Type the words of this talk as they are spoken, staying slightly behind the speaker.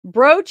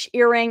brooch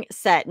earring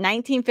set,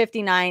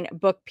 1959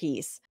 book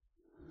piece.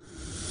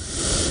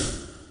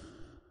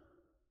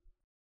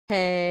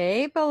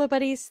 Hey, Bolo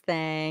buddies,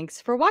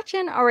 thanks for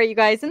watching. All right, you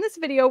guys, in this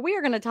video, we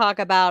are going to talk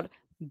about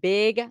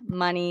big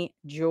money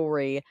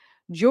jewelry.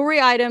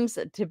 Jewelry items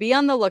to be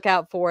on the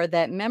lookout for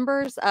that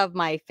members of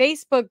my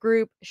Facebook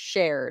group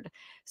shared.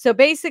 So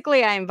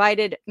basically, I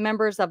invited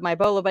members of my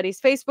Bolo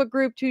Buddies Facebook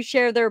group to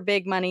share their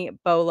big money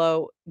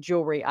Bolo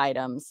jewelry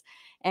items.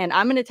 And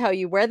I'm going to tell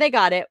you where they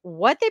got it,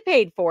 what they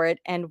paid for it,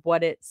 and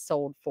what it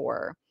sold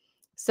for.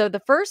 So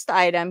the first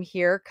item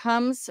here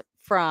comes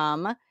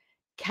from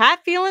Cat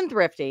Feeling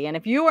Thrifty. And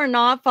if you are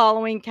not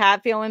following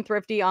Cat Feeling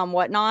Thrifty on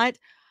Whatnot,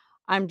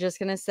 I'm just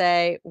going to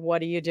say,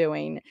 what are you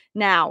doing?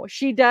 Now,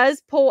 she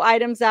does pull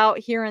items out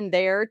here and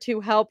there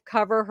to help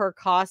cover her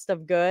cost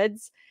of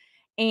goods,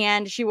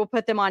 and she will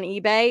put them on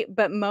eBay.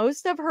 But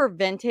most of her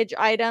vintage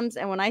items,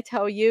 and when I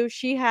tell you,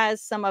 she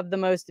has some of the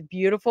most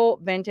beautiful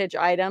vintage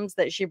items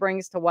that she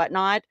brings to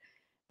Whatnot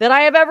that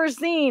I have ever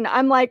seen.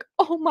 I'm like,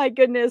 oh my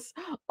goodness.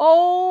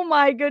 Oh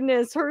my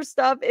goodness. Her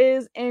stuff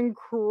is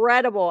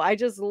incredible. I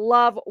just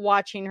love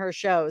watching her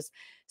shows.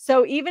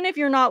 So even if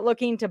you're not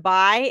looking to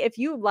buy, if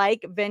you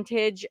like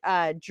vintage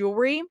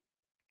jewelry,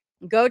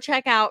 go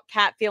check out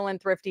Cat Feeling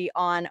Thrifty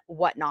on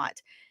Whatnot.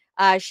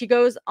 She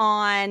goes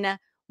on,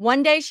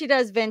 one day she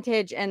does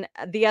vintage and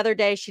the other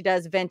day she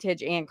does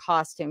vintage and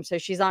costume. So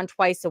she's on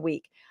twice a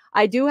week.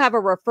 I do have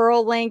a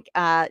referral link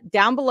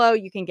down below.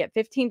 You can get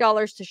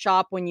 $15 to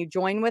shop when you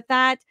join with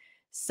that.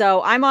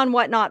 So I'm on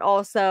Whatnot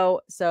also.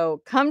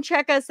 So come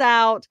check us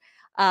out.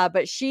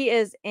 But she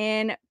is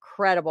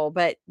incredible.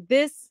 But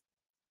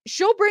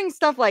she'll bring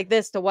stuff like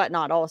this to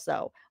Whatnot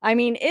also. I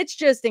mean, it's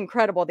just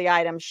incredible, the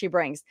items she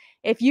brings.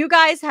 If you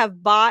guys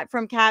have bought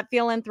from Cat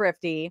Feeling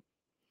Thrifty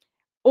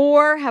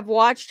or have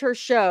watched her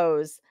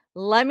shows,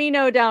 let me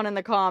know down in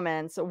the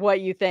comments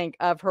what you think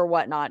of her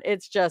Whatnot.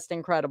 It's just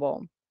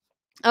incredible.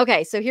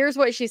 Okay, so here's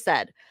what she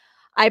said.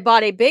 I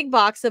bought a big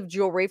box of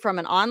jewelry from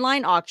an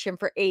online auction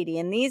for $80,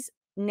 and these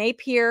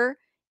Napier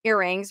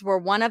earrings were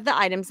one of the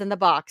items in the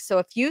box, so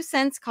a few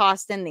cents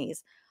cost in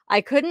these. I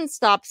couldn't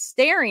stop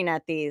staring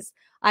at these.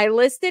 I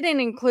listed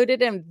and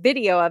included a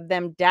video of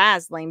them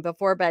dazzling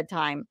before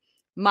bedtime.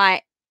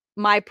 My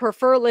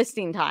prefer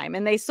listing time,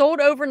 and they sold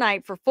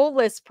overnight for full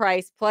list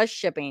price plus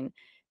shipping.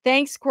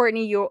 Thanks,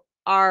 Courtney.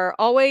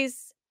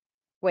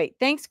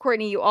 Thanks,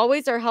 Courtney. You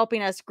always are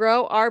helping us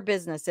grow our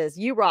businesses.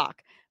 You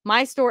rock.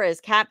 My store is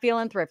Cat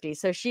Feeling Thrifty.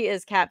 So she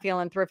is Cat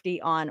Feeling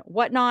Thrifty on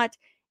Whatnot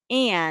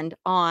and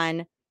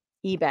on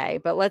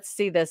eBay. But let's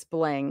see this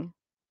bling.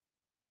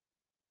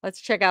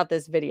 Let's check out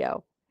this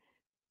video.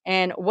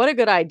 And what a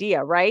good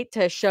idea, right?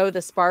 To show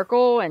the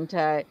sparkle and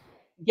to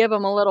give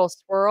them a little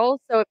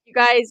swirl. So if you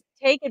guys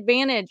take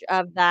advantage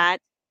of that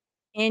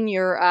in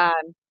your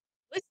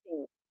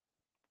listing,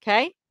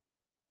 okay?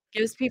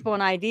 Gives people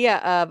an idea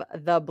of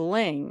the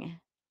bling.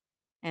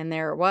 And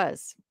there it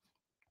was.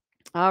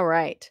 All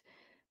right.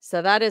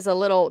 So that is a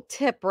little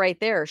tip right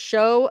there.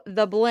 Show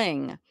the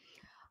bling.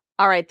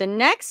 All right. The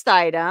next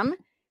item,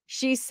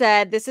 she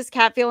said, this is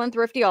Cat Feeling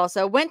Thrifty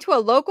also, went to a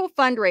local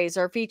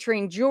fundraiser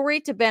featuring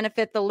jewelry to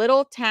benefit the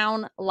little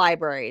town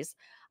libraries.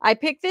 I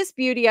picked this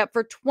beauty up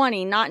for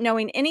 $20, not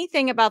knowing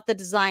anything about the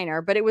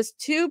designer, but it was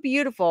too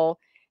beautiful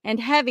and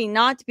heavy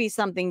not to be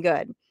something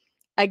good.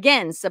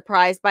 Again,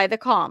 surprised by the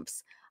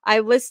comps. I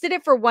listed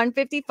it for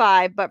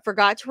 $155, but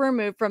forgot to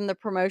remove from the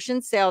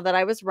promotion sale that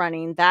I was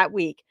running that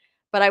week.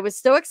 But I was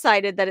so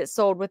excited that it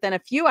sold within a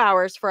few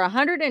hours for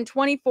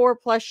 $124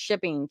 plus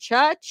shipping.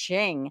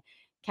 Cha-ching.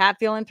 Cat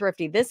Feeling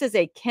Thrifty. This is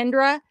a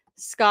Kendra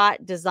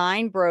Scott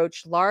design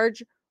brooch,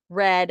 large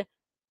red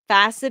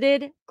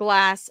faceted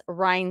glass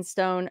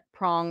rhinestone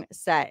prong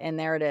set. And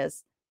there it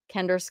is.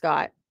 Kendra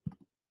Scott.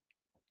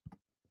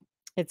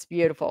 It's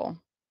beautiful.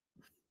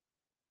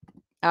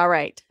 All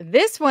right.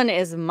 This one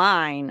is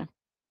mine.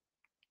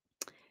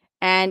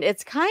 And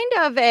it's kind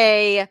of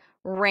a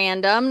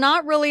random,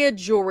 not really a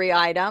jewelry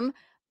item,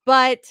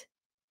 but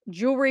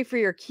jewelry for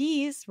your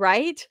keys,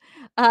 right?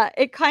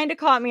 It kind of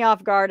caught me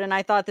off guard, and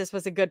I thought this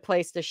was a good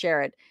place to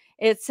share it.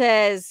 It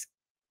says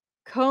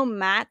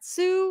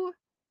Komatsu,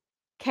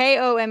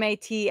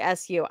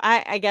 Komatsu.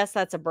 I guess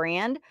that's a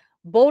brand.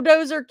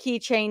 Bulldozer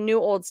keychain, new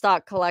old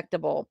stock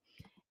collectible.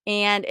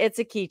 And it's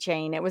a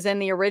keychain. It was in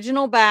the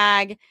original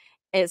bag.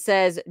 It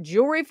says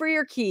jewelry for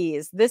your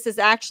keys. This is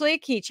actually a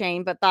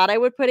keychain, but thought I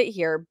would put it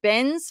here.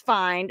 Ben's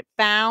find,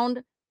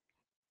 found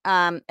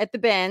at the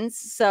bins.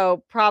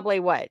 So probably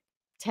what,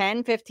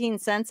 10, 15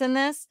 cents in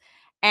this,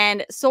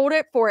 and sold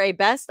it for a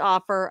best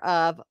offer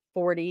of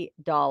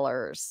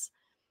 $40.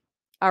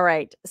 All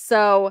right.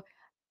 So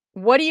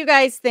what do you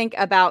guys think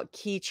about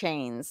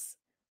keychains?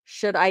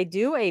 Should I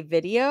do a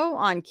video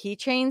on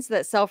keychains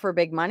that sell for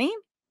big money?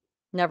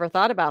 Never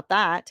thought about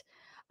that.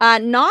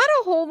 Not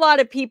a whole lot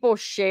of people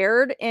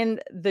shared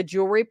in the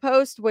jewelry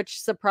post, which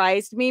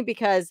surprised me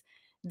because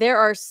there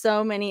are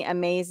so many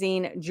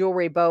amazing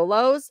jewelry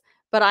bolos,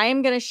 but I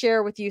am going to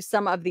share with you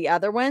some of the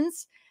other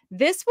ones.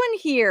 This one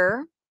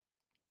here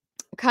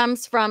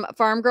comes from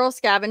Farm Girl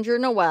Scavenger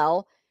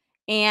Noel,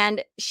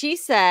 And she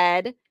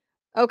said,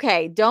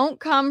 okay, don't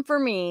come for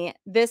me.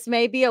 This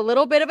may be a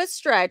little bit of a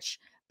stretch,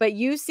 but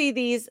you see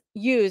these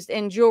used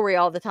in jewelry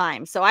all the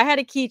time. So I had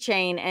a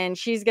keychain and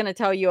she's going to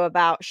tell you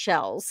about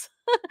shells.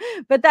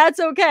 But that's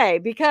okay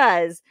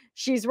because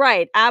she's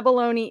right.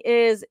 Abalone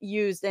is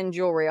used in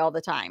jewelry all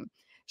the time.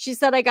 She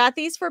said, I got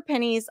these for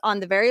pennies on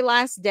the very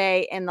last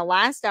day in the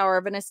last hour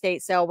of an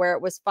estate sale where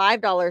it was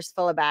 $5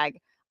 fill a bag.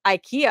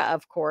 IKEA,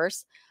 of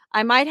course.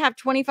 I might have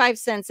 25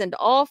 cents into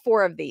all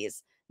four of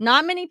these.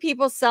 Not many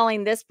people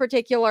selling this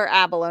particular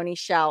abalone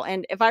shell.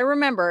 And if I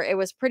remember, it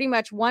was pretty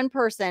much one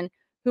person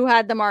who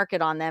had the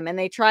market on them and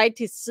they tried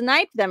to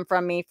snipe them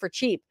from me for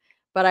cheap.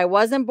 But I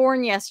wasn't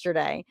born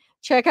yesterday.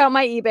 Check out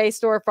my eBay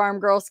store, Farm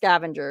Girl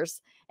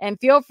Scavengers. And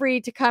feel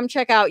free to come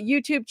check out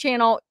YouTube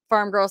channel,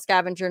 Farm Girl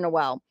Scavenger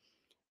Noelle,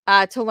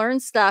 to learn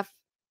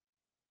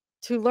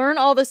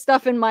all the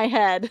stuff in my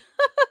head.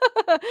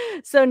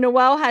 So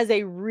Noelle has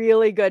a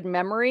really good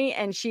memory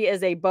and she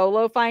is a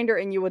Bolo finder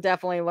and you will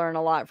definitely learn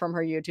a lot from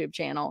her YouTube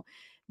channel.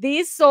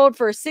 These sold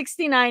for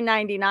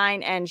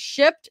 $69.99 and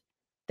shipped.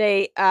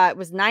 It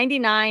was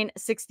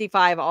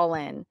 $99.65 all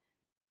in.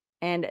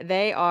 And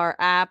they are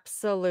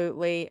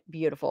absolutely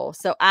beautiful.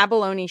 So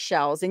abalone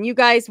shells. And you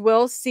guys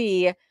will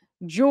see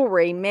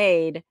jewelry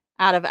made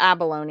out of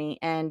abalone.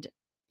 And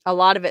a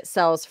lot of it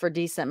sells for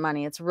decent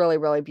money. It's really,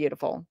 really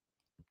beautiful.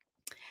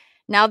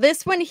 Now,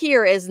 this one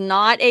here is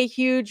not a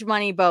huge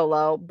money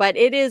bolo, but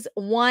it is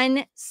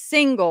one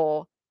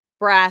single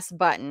brass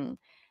button.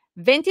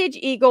 Vintage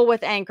eagle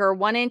with anchor,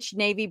 1-inch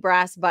navy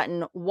brass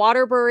button,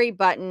 Waterbury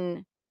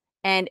button.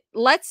 And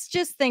let's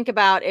just think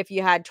about if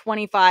you had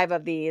 25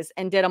 of these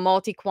and did a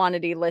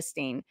multi-quantity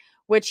listing,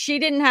 which she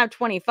didn't have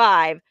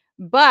 25,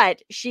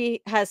 but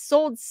she has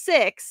sold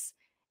 6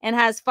 and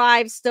has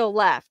 5 still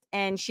left.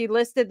 And she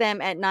listed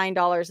them at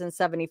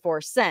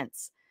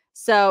 $9.74.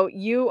 So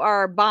you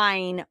are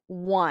buying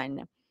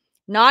one.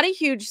 Not a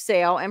huge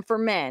sale. And for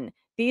men,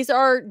 these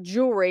are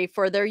jewelry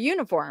for their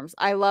uniforms.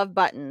 I love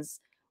buttons.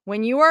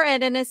 When you are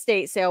at an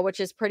estate sale, which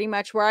is pretty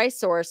much where I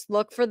source,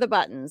 look for the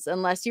buttons.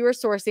 Unless you are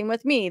sourcing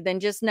with me, then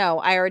just know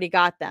I already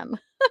got them.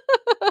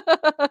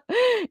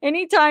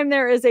 Anytime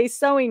there is a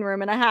sewing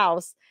room in a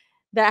house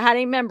that had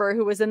a member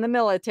who was in the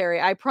military,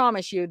 I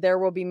promise you there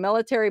will be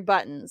military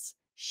buttons.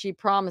 She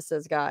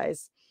promises,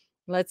 guys.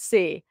 Let's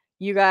see.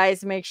 You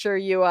guys make sure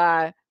you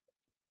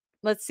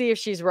let's see if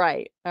she's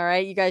right. All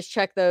right. You guys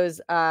check those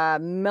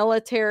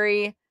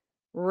military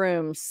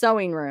rooms,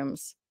 sewing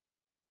rooms.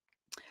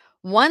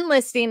 One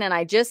listing, and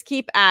I just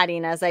keep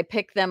adding as I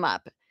pick them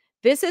up.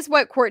 This is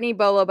what Courtney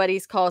Bolo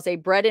Buddies calls a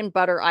bread and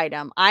butter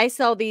item. I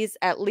sell these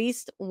at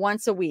least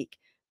once a week.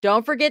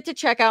 Don't forget to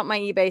check out my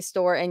eBay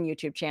store and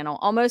YouTube channel.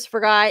 Almost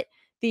forgot.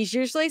 These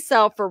usually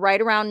sell for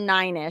right around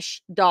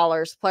 $9-ish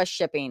plus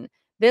shipping.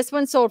 This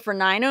one sold for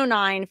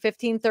 $9.09,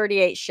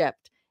 $15.38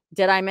 shipped.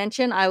 Did I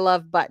mention I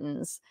love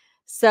buttons?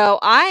 So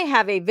I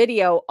have a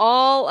video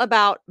all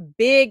about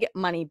big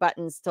money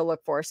buttons to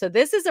look for. So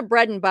this is a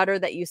bread and butter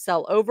that you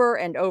sell over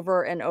and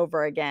over and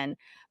over again.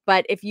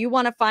 But if you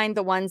want to find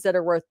the ones that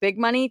are worth big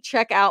money,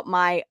 check out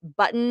my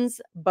buttons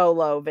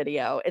bolo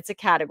video. It's a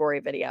category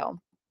video.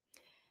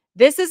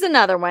 This is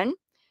another one.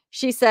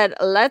 She said,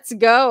 let's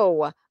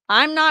go.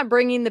 I'm not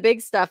bringing the big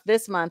stuff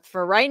this month.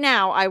 For right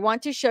now, I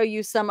want to show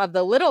you some of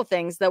the little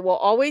things that will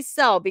always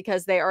sell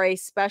because they are a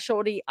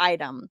specialty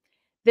item.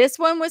 This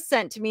one was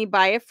sent to me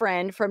by a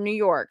friend from New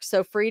York,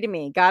 so free to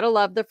me. Gotta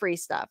love the free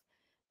stuff.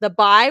 The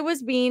buy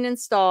was being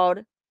installed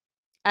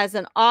as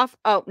an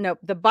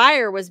the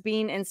buyer was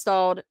being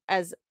installed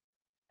as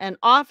an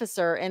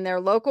officer in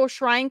their local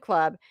shrine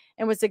club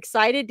and was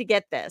excited to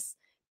get this.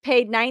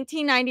 Paid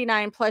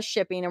 $19.99 plus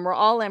shipping, and we're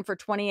all in for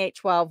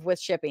 $28.12 with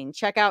shipping.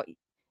 Check out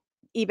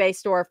eBay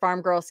store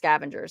Farm Girl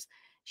Scavengers.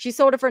 She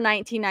sold it for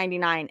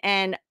 $19.99.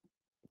 And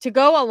to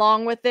go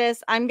along with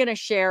this, I'm going to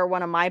share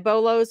one of my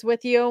bolos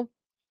with you.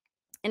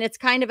 And it's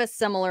kind of a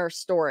similar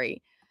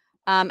story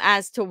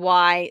as to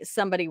why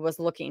somebody was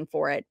looking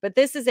for it. But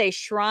this is a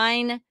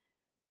Shrine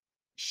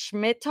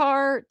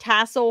Schmittar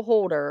tassel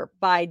holder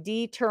by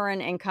D.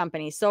 Turin and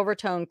Company,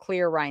 Silvertone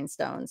clear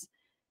rhinestones.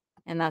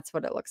 And that's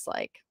what it looks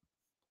like.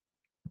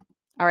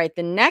 All right,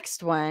 the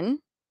next one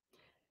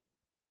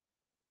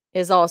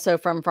is also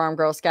from Farm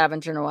Girl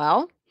Scavenger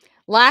Noelle.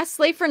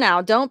 Lastly, for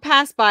now, don't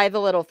pass by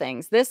the little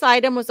things. This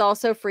item was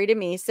also free to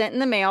me, sent in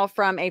the mail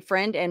from a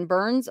friend in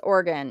Burns,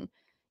 Oregon.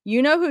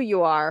 You know who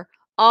you are.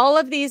 All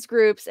of these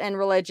groups and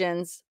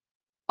religions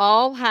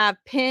all have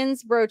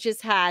pins, brooches,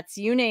 hats,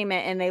 you name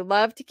it, and they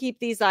love to keep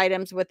these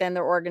items within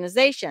their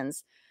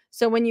organizations.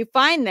 So when you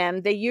find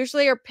them, they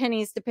usually are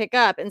pennies to pick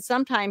up, and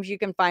sometimes you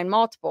can find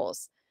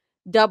multiples.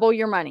 Double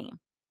your money.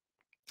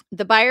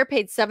 The buyer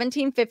paid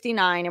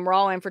 $17.59, and we're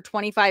all in for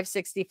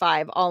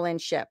 $25.65, all in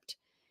shipped.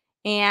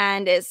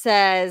 And it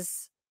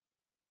says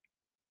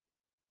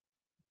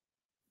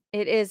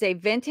it is a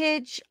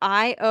vintage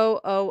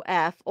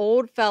IOOF,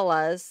 Old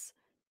Fellas,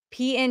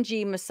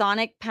 PNG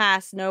Masonic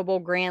Pass Noble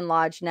Grand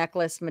Lodge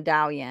necklace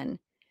medallion.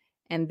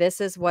 And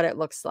this is what it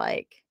looks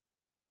like.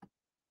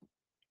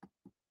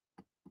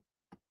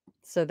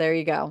 So there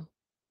you go.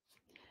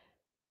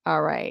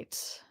 All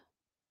right.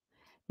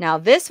 Now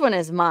this one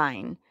is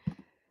mine.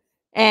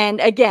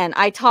 And again,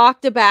 I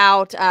talked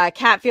about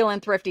Cat Feeling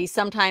Thrifty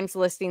sometimes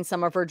listing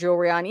some of her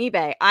jewelry on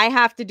eBay. I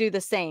have to do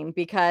the same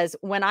because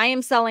when I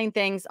am selling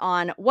things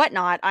on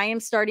Whatnot, I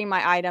am starting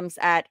my items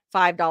at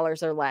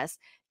 $5 or less.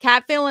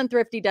 Cat Feeling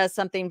Thrifty does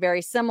something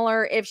very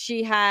similar. If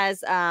she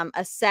has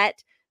a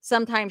set,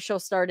 sometimes she'll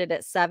start it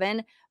at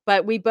 7,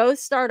 but we both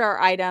start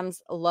our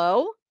items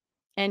low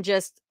and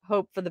just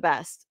hope for the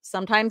best.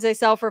 Sometimes they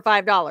sell for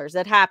 $5.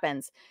 It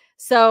happens.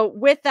 So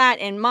with that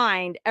in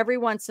mind, every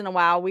once in a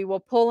while, we will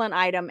pull an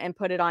item and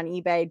put it on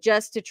eBay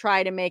just to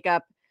try to make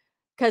up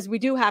because we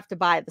do have to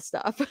buy the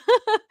stuff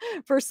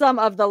for some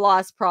of the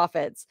lost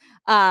profits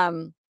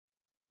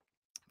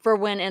for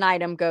when an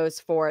item goes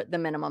for the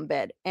minimum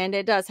bid. And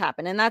it does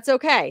happen, and that's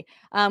okay.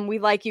 We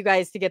like you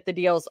guys to get the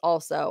deals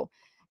also.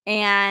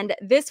 And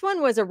this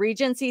one was a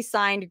Regency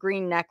signed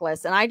green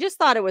necklace, and I just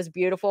thought it was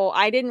beautiful.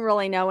 I didn't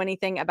really know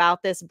anything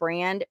about this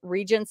brand,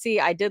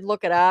 Regency. I did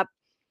look it up.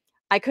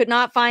 I could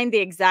not find the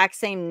exact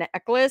same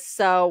necklace.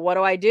 So what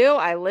do?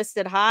 I list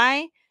it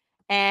high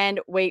and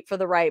wait for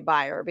the right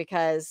buyer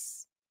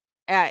because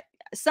uh,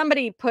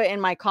 somebody put in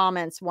my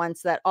comments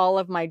once that all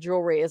of my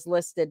jewelry is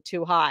listed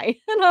too high.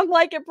 And I'm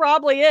like, it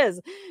probably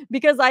is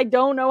because I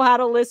don't know how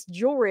to list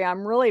jewelry.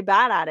 I'm really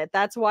bad at it.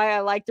 That's why I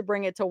like to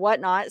bring it to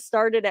Whatnot,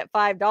 start it at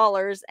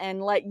 $5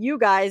 and let you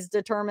guys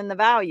determine the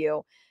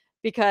value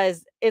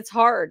because it's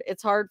hard.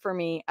 It's hard for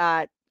me.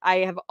 I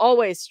have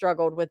always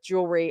struggled with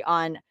jewelry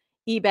on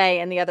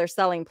eBay and the other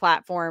selling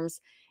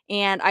platforms.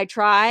 And I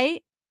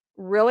try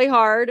really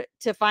hard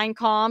to find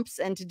comps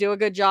and to do a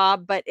good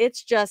job, but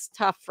it's just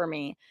tough for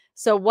me.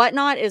 So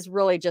Whatnot is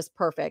really just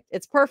perfect.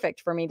 It's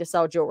perfect for me to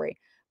sell jewelry.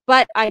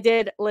 But I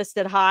did list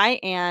it high,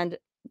 and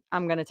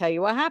I'm going to tell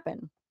you what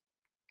happened.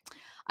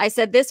 I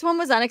said, this one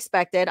was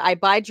unexpected. I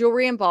buy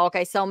jewelry in bulk.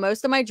 I sell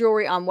most of my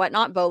jewelry on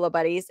Whatnot Bolo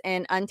Buddies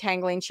and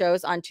untangling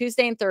shows on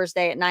Tuesday and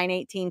Thursday at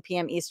 9:18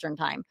 p.m. Eastern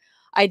time.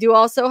 I do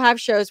also have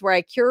shows where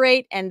I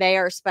curate, and they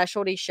are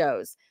specialty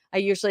shows. I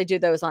usually do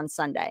those on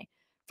Sunday.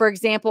 For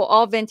example,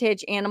 all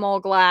vintage, animal,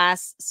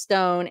 glass,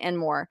 stone, and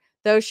more.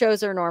 Those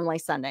shows are normally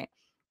Sunday.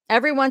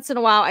 Every once in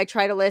a while, I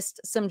try to list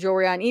some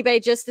jewelry on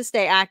eBay just to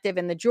stay active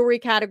in the jewelry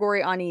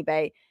category on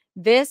eBay.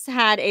 This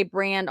had a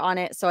brand on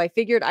it, so I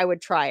figured I would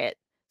try it.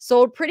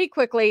 Sold pretty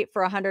quickly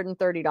for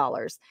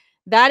 $130.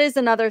 That is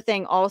another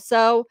thing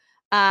also.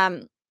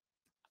 Um,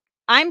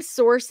 I'm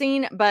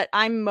sourcing, but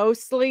I'm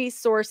mostly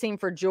sourcing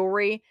for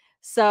jewelry.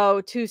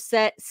 So to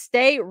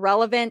stay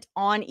relevant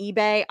on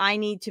eBay, I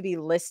need to be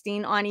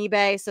listing on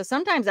eBay. So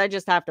sometimes I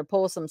just have to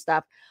pull some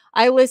stuff.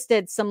 I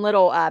listed some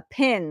little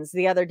pins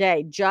the other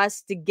day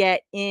just to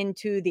get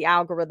into the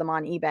algorithm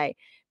on eBay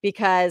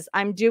because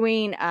I'm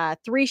doing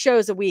 3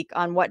 shows a week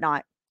on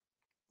Whatnot,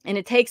 and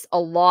it takes a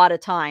lot of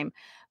time.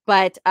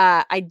 But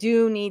I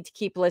do need to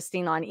keep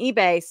listing on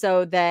eBay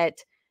so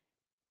that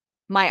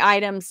my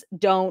items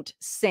don't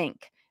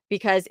sink,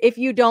 because if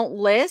you don't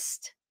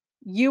list,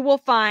 you will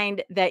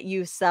find that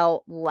you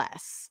sell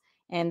less.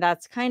 And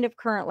that's kind of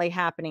currently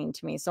happening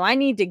to me. So I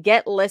need to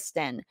get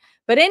listing.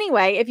 But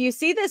anyway, if you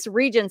see this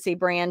Regency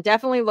brand,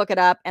 definitely look it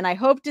up. And I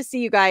hope to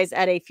see you guys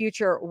at a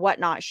future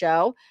Whatnot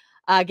show.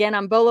 Again,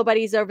 I'm Bolo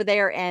Buddies over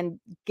there, and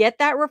get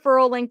that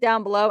referral link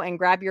down below and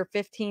grab your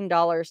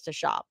 $15 to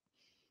shop.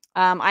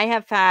 I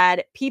have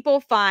had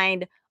people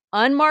find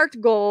unmarked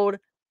gold,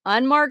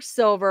 unmarked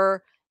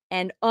silver,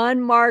 and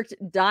unmarked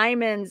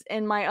diamonds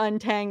in my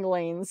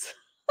untanglings.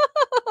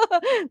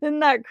 Isn't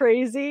that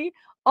crazy?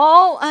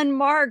 All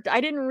unmarked.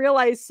 I didn't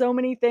realize so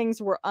many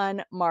things were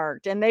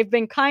unmarked, and they've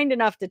been kind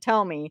enough to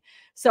tell me.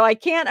 So I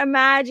can't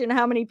imagine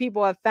how many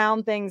people have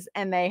found things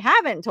and they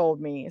haven't told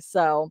me.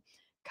 So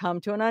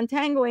come to an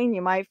untangling.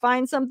 You might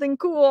find something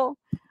cool.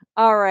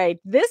 All right.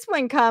 This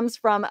one comes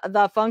from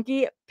the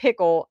Funky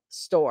Pickle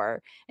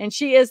store, and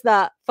she is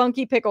the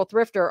Funky Pickle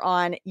Thrifter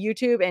on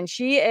YouTube, and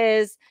she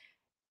is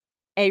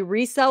a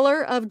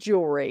reseller of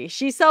jewelry.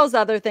 She sells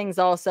other things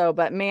also,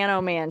 but man,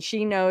 oh man,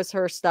 she knows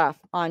her stuff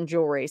on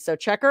jewelry. So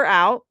check her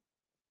out.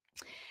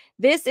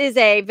 This is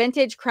a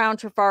vintage Crown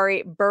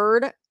Trifari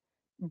bird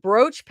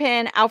brooch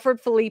pin Alfred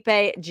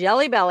Felipe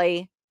Jelly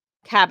Belly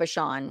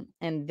cabochon.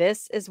 And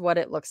this is what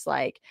it looks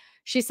like.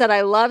 She said,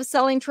 I love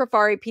selling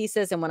Trifari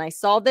pieces, and when I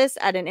saw this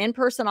at an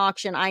in-person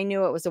auction, I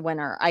knew it was a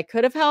winner. I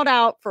could have held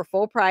out for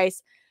full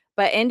price,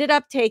 but ended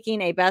up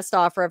taking a best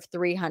offer of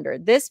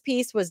 $300. This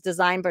piece was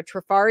designed by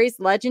Trifari's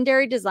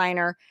legendary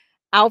designer,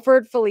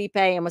 Alfred Felipe,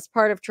 and was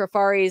part of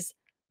Trifari's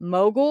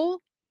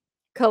Mogul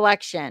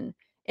collection.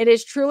 It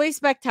is truly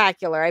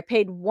spectacular. I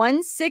paid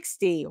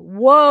 $160.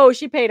 Whoa,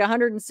 she paid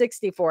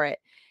 $160 for it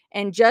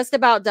and just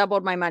about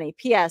doubled my money.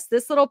 P.S.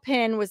 This little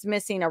pin was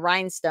missing a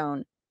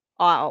rhinestone.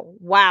 Oh,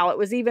 wow. It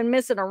was even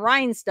missing a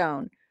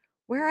rhinestone.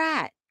 Where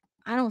at?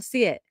 I don't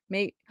see it.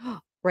 Maybe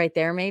right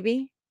there,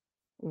 maybe.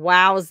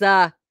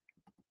 Wowza.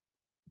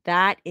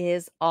 That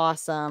is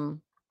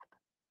awesome.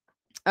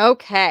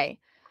 Okay.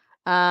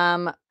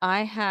 I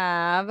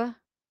have,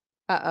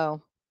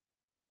 uh-oh.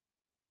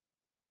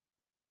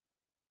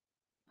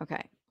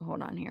 Okay,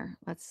 hold on here.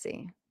 Let's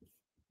see.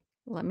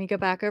 Let me go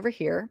back over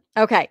here.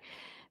 Okay.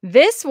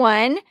 This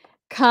one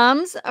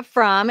comes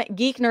from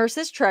Geek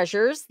Nurse's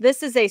Treasures.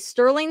 This is a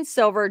sterling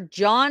silver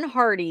John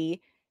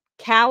Hardy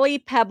Cali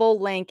Pebble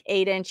Link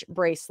 8-inch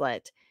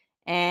bracelet.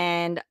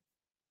 And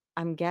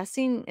I'm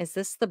guessing, is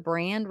this the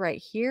brand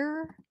right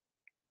here?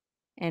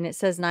 And it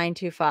says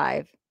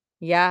 925.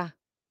 Yeah.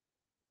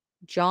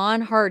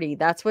 John Hardy.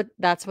 That's what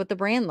the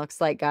brand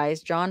looks like,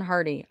 guys. John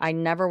Hardy. I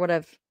never would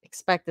have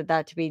expected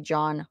that to be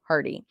John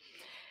Hardy.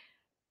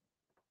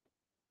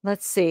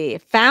 Let's see.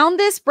 Found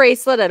this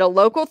bracelet at a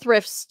local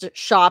thrift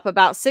shop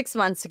about 6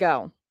 months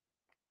ago.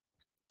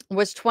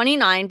 Was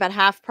 29 but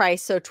half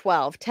price, so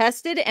 12.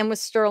 Tested and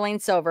was sterling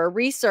silver.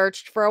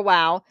 Researched for a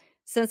while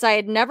since I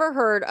had never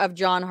heard of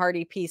John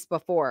Hardy piece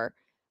before,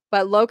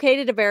 but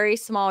located a very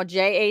small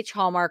JH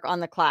hallmark on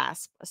the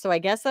clasp. So I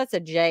guess that's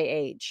a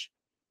JH.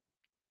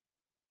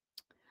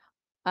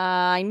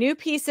 I knew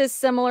pieces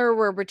similar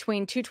were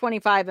between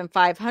 225 and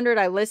 500.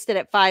 I listed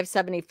at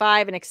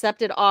 575 and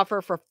accepted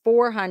offer for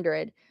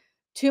 400.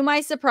 To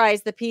my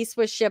surprise, the piece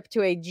was shipped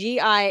to a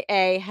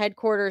GIA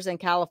headquarters in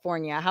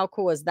California. How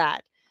cool is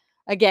that?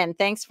 Again,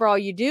 thanks for all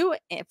you do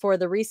for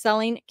the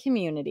reselling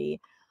community.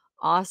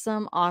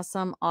 Awesome,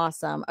 awesome,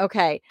 awesome.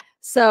 Okay,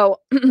 so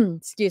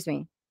excuse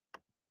me.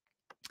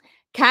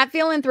 Cat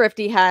Feelin'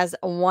 Thrifty has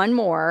one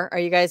more. Are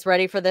you guys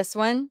ready for this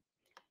one?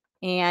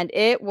 And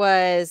it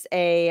was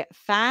a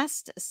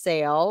fast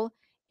sale,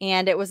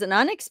 and it was an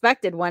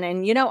unexpected one.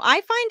 And, you know,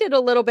 I find it a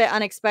little bit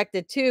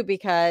unexpected too,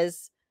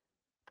 because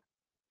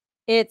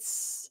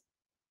it's,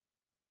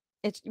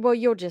 well,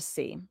 you'll just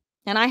see.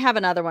 And I have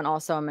another one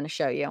also I'm going to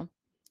show you.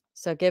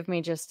 So give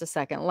me just a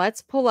second.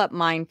 Let's pull up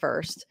mine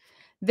first.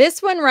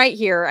 This one right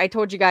here, I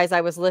told you guys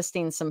I was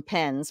listing some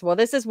pins. Well,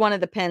 this is one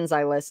of the pins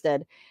I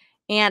listed.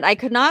 And I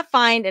could not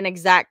find an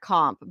exact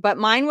comp, but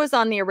mine was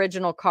on the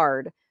original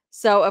card.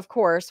 So, of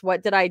course,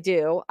 what did I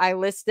do? I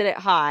listed it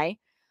high.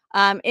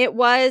 It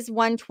was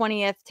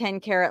 1/20th 10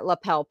 karat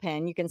lapel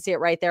pin. You can see it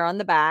right there on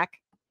the back.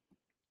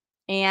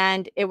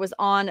 And it was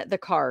on the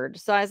card.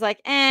 So I was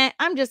like,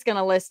 I'm just going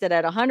to list it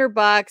at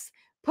 $100,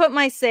 put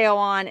my sale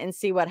on and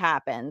see what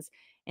happens.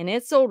 And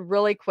it sold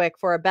really quick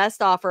for a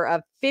best offer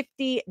of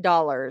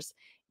 $50.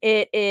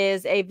 It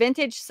is a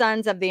vintage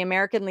Sons of the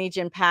American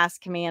Legion past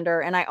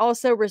commander. And I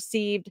also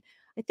received,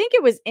 I think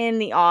it was in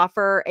the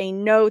offer, a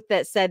note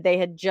that said they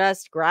had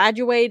just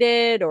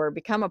graduated or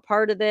become a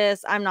part of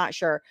this. I'm not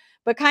sure,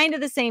 but kind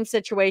of the same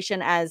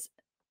situation as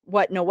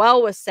what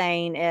Noelle was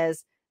saying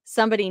is,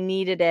 somebody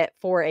needed it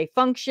for a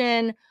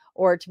function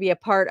or to be a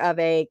part of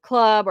a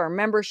club or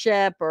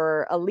membership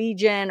or a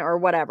legion or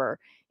whatever.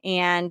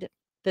 And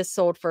this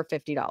sold for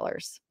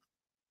 $50.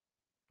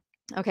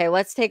 Okay,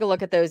 let's take a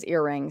look at those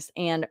earrings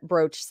and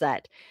brooch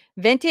set.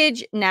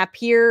 Vintage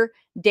Napier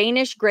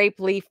Danish grape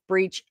leaf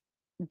brooch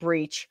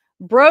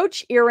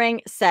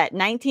earring set,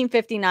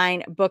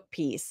 1959 book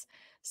piece.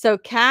 So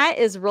Kat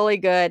is really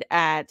good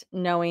at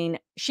knowing,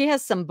 she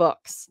has some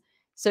books.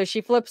 So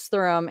she flips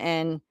through them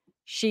and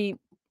she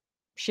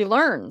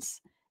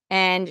learns,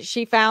 and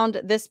she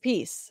found this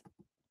piece.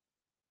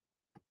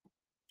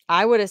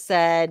 I would have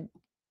said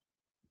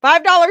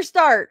 $5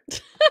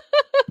 start.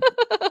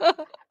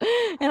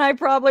 And I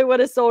probably would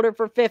have sold it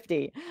for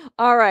 50.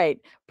 All right.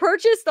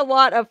 Purchased a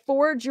lot of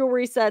 4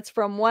 jewelry sets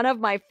from one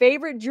of my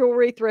favorite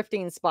jewelry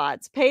thrifting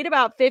spots. Paid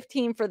about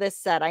 15 for this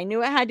set. I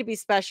knew it had to be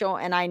special,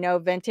 and I know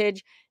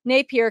vintage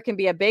Napier can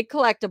be a big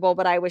collectible,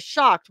 but I was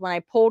shocked when I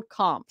pulled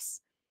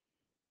comps.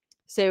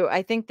 So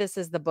I think this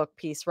is the book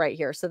piece right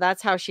here. So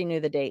that's how she knew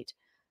the date.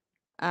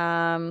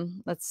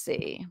 Let's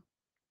see.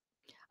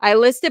 I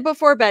listed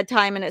before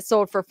bedtime and it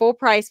sold for full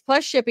price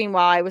plus shipping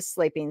while I was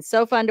sleeping.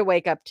 So fun to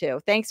wake up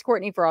to. Thanks,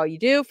 Courtney, for all you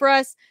do for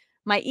us.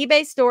 My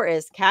eBay store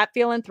is Cat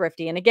Feelin'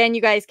 Thrifty. And again,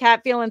 you guys,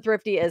 Cat Feelin'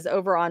 Thrifty is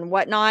over on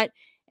Whatnot,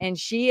 and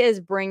she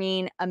is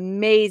bringing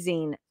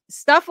amazing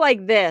stuff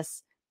like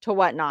this to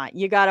Whatnot.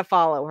 You got to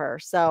follow her.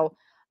 So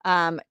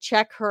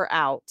check her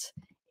out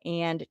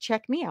and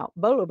check me out,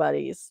 Bolo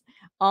Buddies,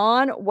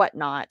 on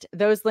Whatnot.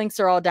 Those links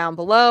are all down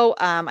below.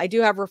 I do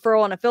have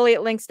referral and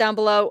affiliate links down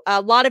below. A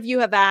lot of you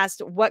have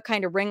asked, what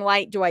kind of ring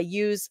light do I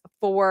use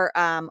for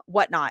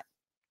Whatnot?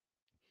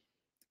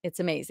 It's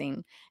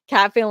amazing.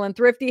 Cat Feelin'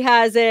 Thrifty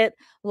has it.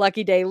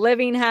 Lucky Day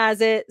Living has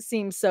it.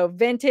 Seems So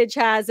Vintage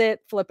has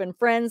it. Flippin'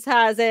 Friends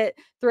has it.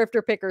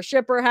 Thrifter Picker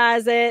Shipper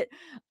has it.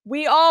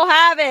 We all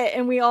have it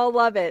and we all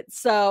love it.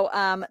 So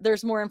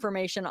there's more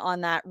information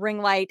on that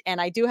ring light.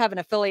 And I do have an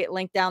affiliate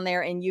link down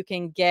there, and you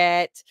can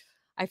get,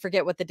 I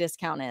forget what the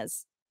discount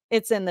is.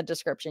 It's in the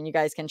description. You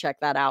guys can check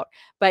that out.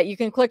 But you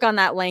can click on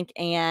that link,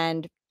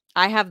 and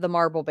I have the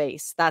marble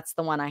base. That's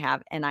the one I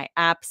have. And I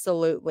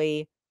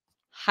absolutely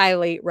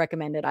highly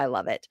recommend it. I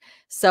love it.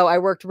 So I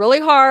worked really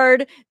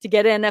hard to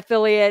get an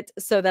affiliate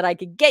so that I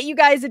could get you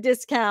guys a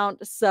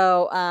discount.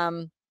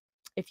 So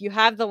if you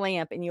have the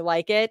lamp and you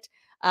like it,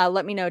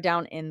 let me know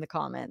down in the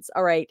comments.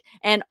 All right.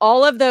 And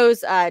all of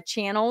those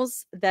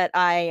channels that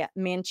I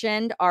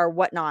mentioned are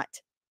Whatnot.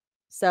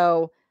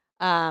 So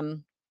I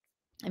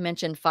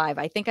mentioned 5.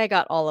 I think I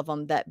got all of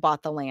them that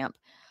bought the lamp.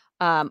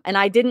 And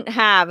I didn't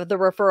have the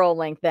referral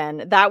link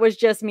then. That was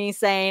just me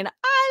saying,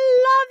 I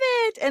love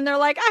it. And they're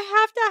like, I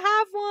have to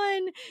have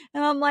one.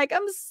 And I'm like,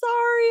 I'm sorry,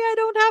 I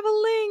don't have a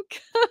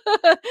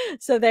link.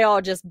 So they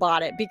all just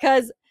bought it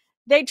because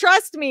they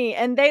trust me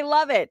and they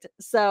love it.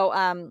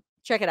 So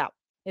check it out.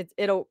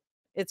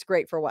 It's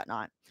great for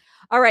whatnot.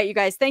 All right, you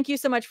guys, thank you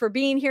so much for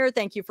being here.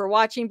 Thank you for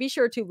watching. Be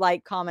sure to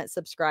like, comment,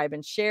 subscribe,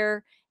 and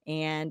share.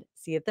 And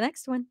see you at the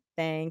next one.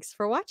 Thanks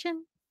for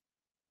watching.